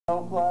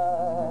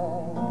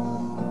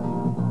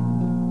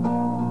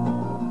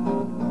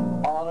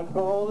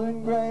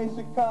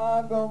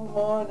Chicago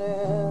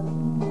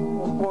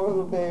morning, a poor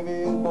little baby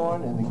is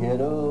born in the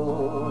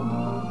ghetto.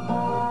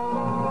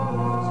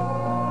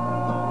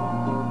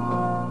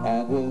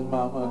 And his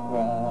mama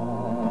cried.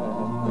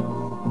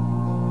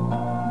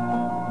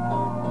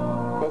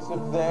 'Cause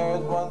if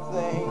there's one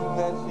thing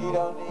that she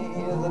don't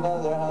need is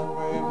another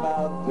hungry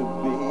mouth to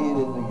feed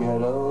in the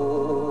ghetto.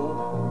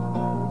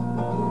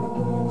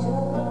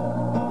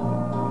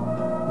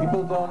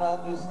 People don't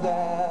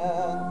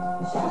understand.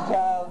 This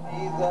child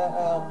needs a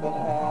helping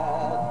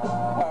hand,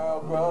 or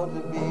he'll grow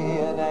to be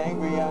an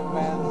angry young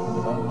man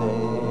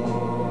someday.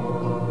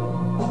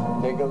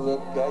 Take a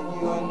look at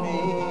you and me,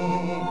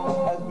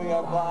 as we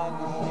are blind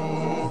to see.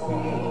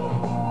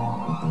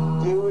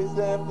 Do we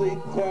simply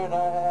turn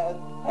our head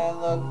and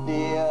look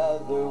the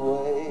other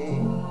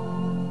way?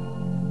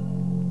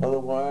 Well, the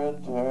world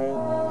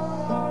turns.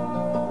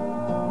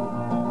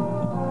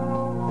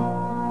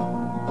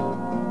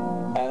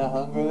 And a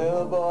hungry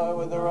little boy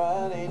with a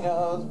runny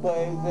nose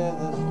plays in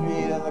the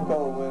street, and the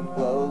cold wind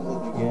blows in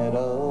the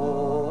ghetto.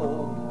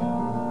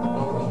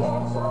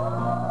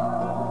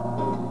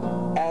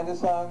 And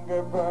his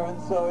hunger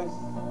burns, so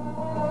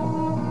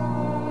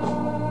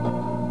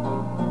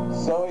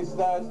he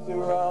starts to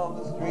roam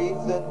the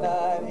streets at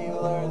night. He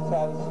learns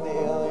how to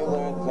steal, he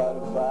learns how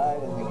to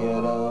fight in the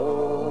ghetto.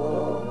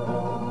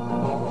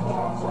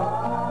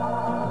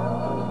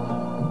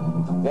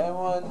 Then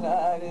one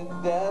night in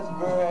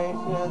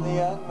desperation, the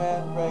young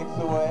man breaks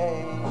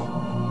away.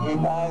 He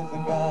buys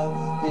a gun,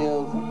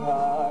 steals a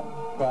car,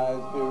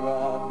 tries to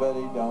run, but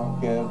he don't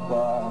get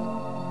far.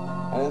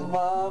 And his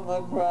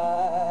mama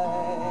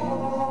cries.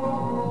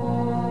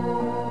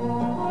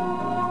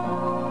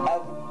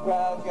 As the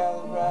crowd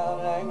gathers round,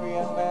 an angry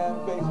young man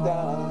face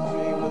down on the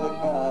street with a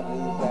gun in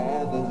his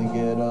hand in the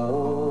ghetto.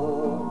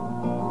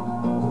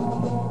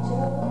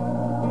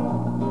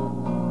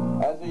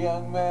 As a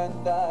young man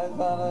dies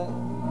on a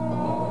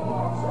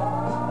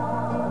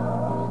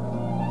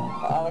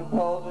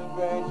cold and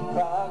gray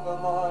Chicago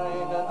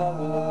morning,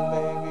 another little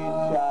baby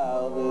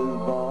child is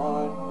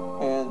born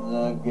in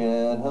the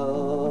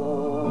ghetto.